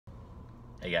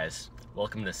Hey guys,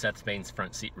 welcome to Seth Bane's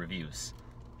Front Seat Reviews.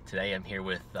 Today I'm here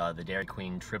with the Dairy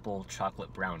Queen Triple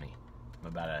Chocolate Brownie. I'm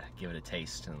about to give it a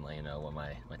taste and let you know what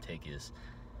my take is.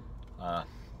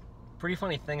 Pretty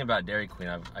funny thing about Dairy Queen,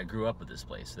 I grew up with this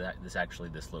place.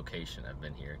 This location, I've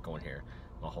been here, going here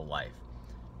my whole life.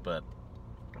 But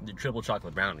the Triple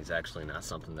Chocolate Brownie is actually not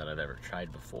something that I've ever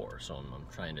tried before, so I'm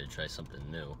trying to try something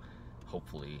new.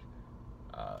 Hopefully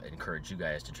encourage you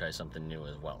guys to try something new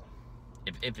as well.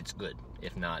 If it's good.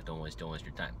 If not, don't waste your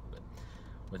time. But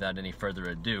without any further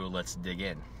ado, let's dig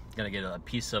in. Gonna get a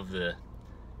piece of the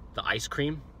ice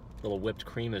cream, little whipped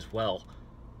cream as well.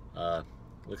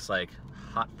 Looks like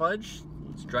hot fudge.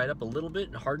 It's dried up a little bit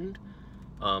and hardened.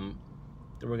 Then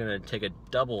we're gonna take a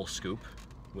double scoop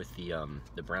with the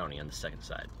brownie on the second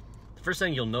side. The first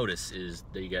thing you'll notice is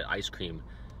that you get ice cream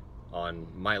on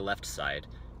my left side,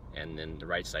 and then the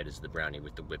right side is the brownie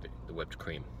with the whipped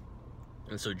cream.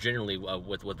 And so generally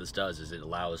what this does is it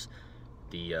allows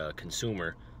the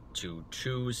consumer to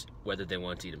choose whether they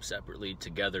want to eat them separately,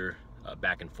 together,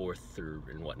 back and forth,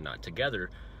 and whatnot. Together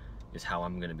is how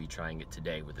I'm going to be trying it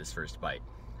today with this first bite.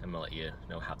 I'm going to let you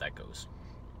know how that goes.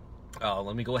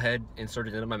 Let me go ahead, insert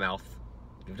it into my mouth,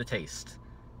 give it a taste,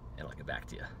 and I'll get back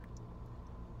to you.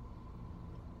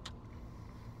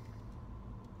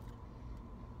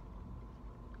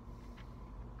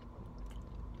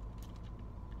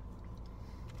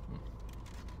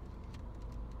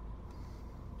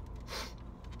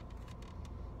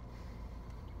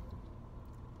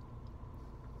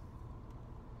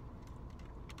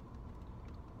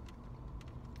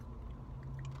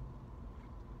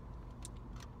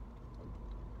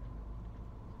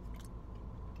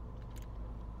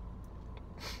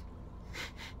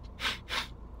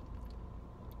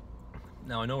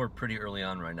 Now I know we're pretty early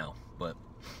on right now, but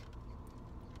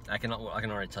I can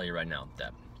already tell you right now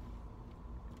that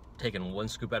taking one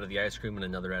scoop out of the ice cream and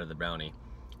another out of the brownie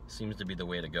seems to be the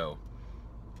way to go,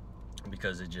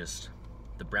 because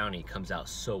the brownie comes out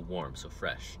so warm, so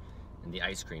fresh, and the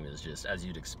ice cream is just as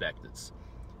you'd expect. It's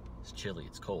chilly,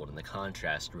 it's cold, and the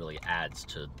contrast really adds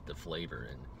to the flavor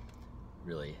and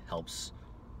really helps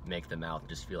make the mouth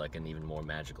just feel like an even more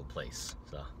magical place.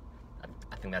 So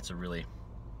I think that's a really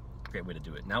great way to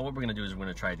do it. Now what we're going to do is we're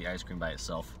going to try the ice cream by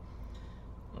itself.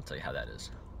 I'll tell you how that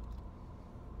is.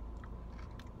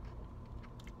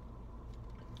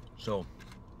 So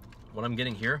what I'm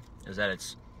getting here is that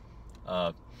it's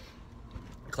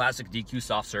classic DQ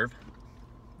soft serve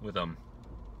with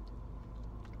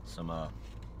some I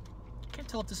can't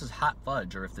tell if this is hot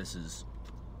fudge or if this is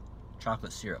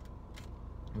chocolate syrup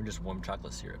or just warm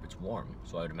chocolate syrup. It's warm,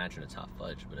 so I would imagine it's hot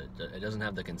fudge, but it doesn't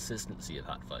have the consistency of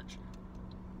hot fudge.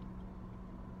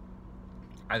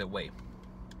 Either way,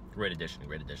 great addition,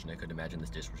 great addition. I couldn't imagine this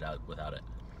dish without it.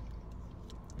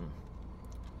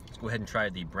 Let's go ahead and try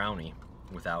the brownie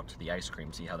without the ice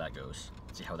cream, see how that goes,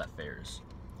 see how that fares.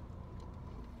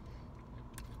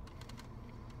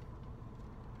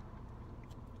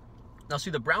 Now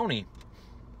see, the brownie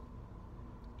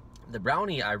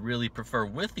I really prefer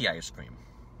with the ice cream,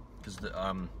 because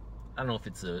I don't know if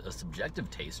it's a subjective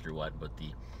taste or what, but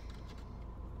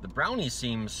the brownie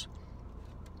seems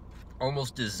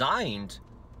almost designed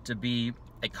to be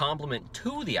a compliment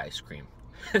to the ice cream.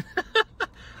 It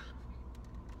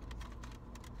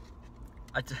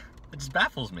just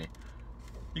baffles me.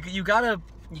 You gotta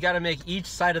make each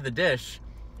side of the dish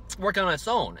work on its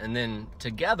own, and then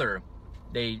together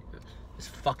this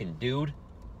fucking dude.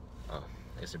 Oh,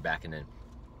 I guess they're backing in.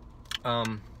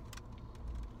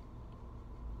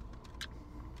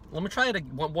 Let me try it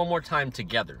one more time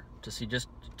together to see just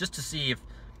to see if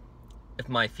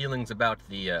my feelings about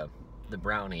the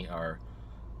brownie are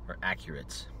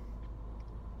accurate,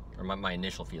 or my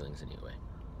initial feelings anyway.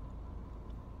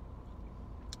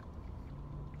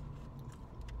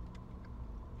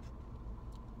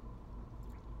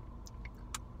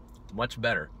 Much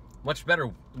better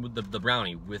with the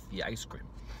brownie with the ice cream.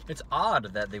 It's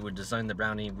odd that they would design the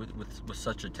brownie with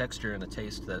such a texture and a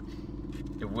taste that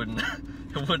it wouldn't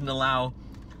allow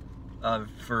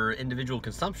for individual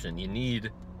consumption. You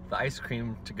need the ice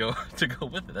cream to go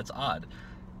with it. That's odd.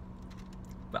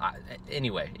 But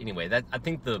anyway, I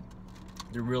think the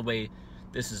real way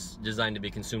this is designed to be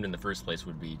consumed in the first place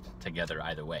would be together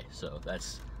either way. So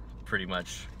that's pretty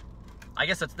much, I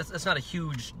guess that's not a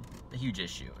huge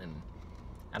issue, and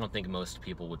I don't think most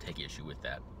people would take issue with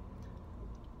that.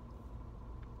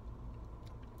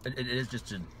 It is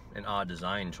just an odd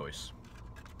design choice.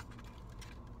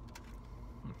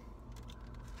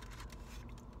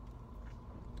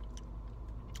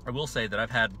 I will say that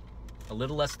I've had a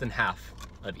little less than half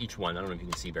of each one. I don't know if you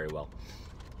can see very well.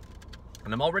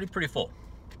 And I'm already pretty full.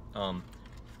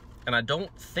 And I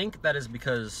don't think that is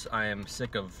because I am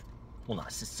sick of, well,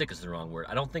 not sick is the wrong word.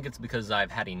 I don't think it's because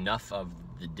I've had enough of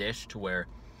the dish to where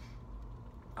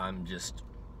I'm just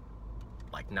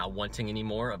like not wanting any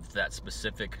more of this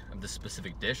specific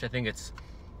dish. I think it's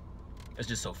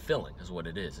just so filling is what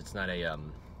it is. It's not that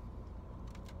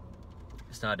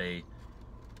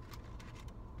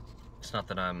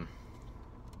I'm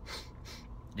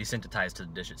desensitized to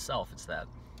the dish itself. It's that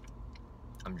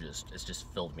it's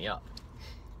just filled me up.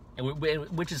 And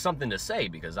which is something to say,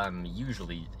 because I'm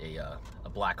usually a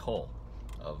black hole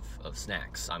of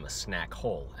snacks. I'm a snack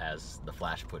hole, as the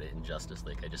Flash put it in Justice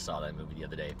League. I just saw that movie the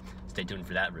other day. Stay tuned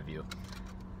for that review.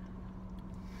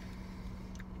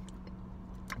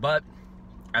 But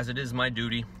as it is my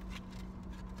duty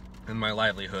and my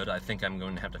livelihood, I think I'm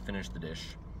going to have to finish the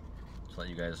dish to let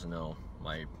you guys know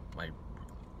my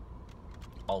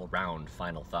all-around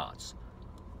final thoughts.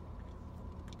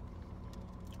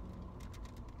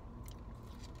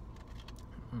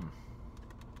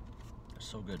 They're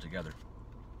so good together.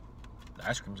 The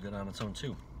ice cream's good on its own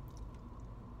too.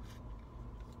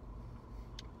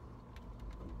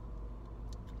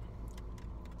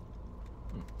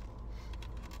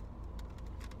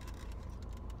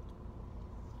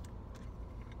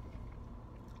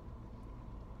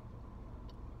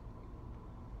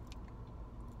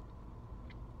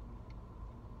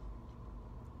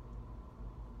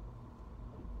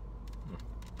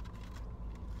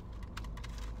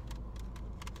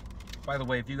 By the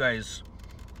way, if you guys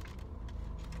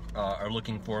are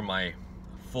looking for my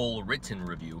full written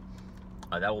review,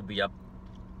 that will be up.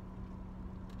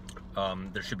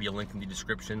 There should be a link in the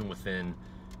description within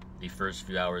the first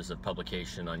few hours of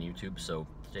publication on YouTube, so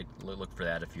look for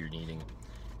that if you're needing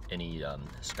any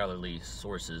scholarly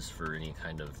sources for any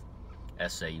kind of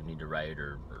essay you need to write,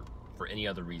 or for any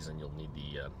other reason you'll need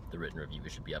the written review.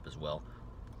 It should be up as well.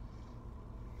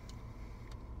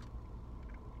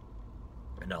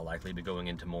 And I'll likely be going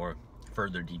into more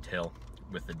further detail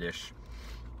with the dish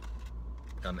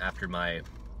after my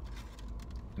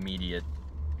immediate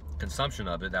consumption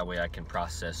of it. That way I can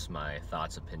process my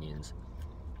thoughts, opinions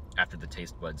after the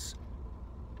taste buds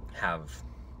have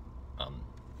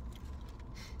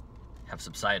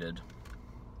subsided.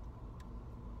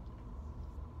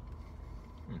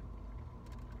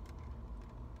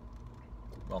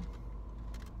 Well,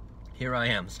 here I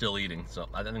am still eating, so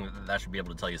I think that should be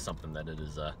able to tell you something, that it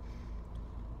is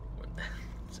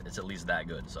it's at least that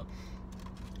good. So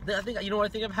I think, you know what, I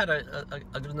think I've had a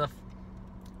good enough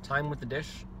time with the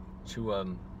dish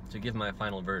to give my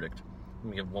final verdict. Let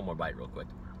me give one more bite real quick.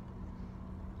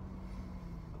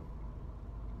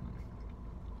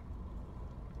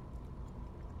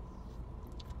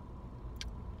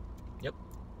 Yep.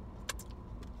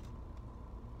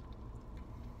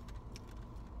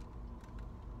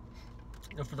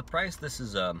 You know, for the price, this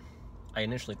is I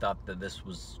initially thought that this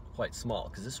was quite small,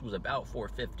 because this was about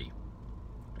 $4.50,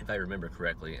 if I remember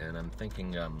correctly, and I'm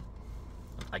thinking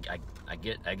I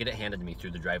get it handed to me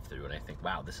through the drive-thru, and I think,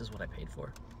 wow, this is what I paid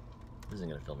for. This isn't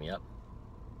gonna fill me up.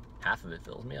 Half of it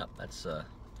fills me up. That's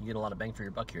you get a lot of bang for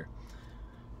your buck here.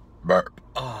 Burp.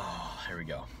 Oh, here we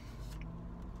go.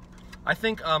 I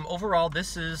think overall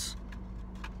this is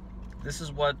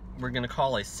what we're gonna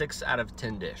call a 6 out of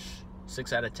 10 dish.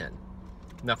 6 out of 10.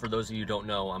 Now, for those of you who don't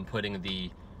know, I'm putting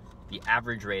the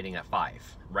average rating at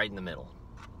 5, right in the middle.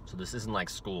 So this isn't like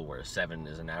school where a 7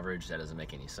 is an average. That doesn't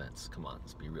make any sense. Come on,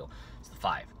 let's be real. It's the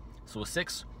 5. So a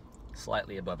 6,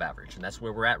 slightly above average, and that's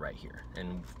where we're at right here.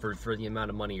 And for the amount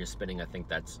of money you're spending, I think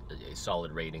that's a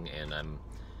solid rating. And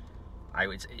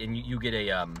you get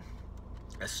a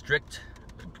strict,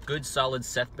 good, solid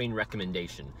Seth Bane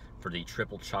recommendation for the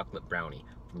triple chocolate brownie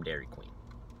from Dairy Queen.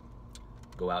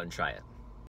 Go out and try it.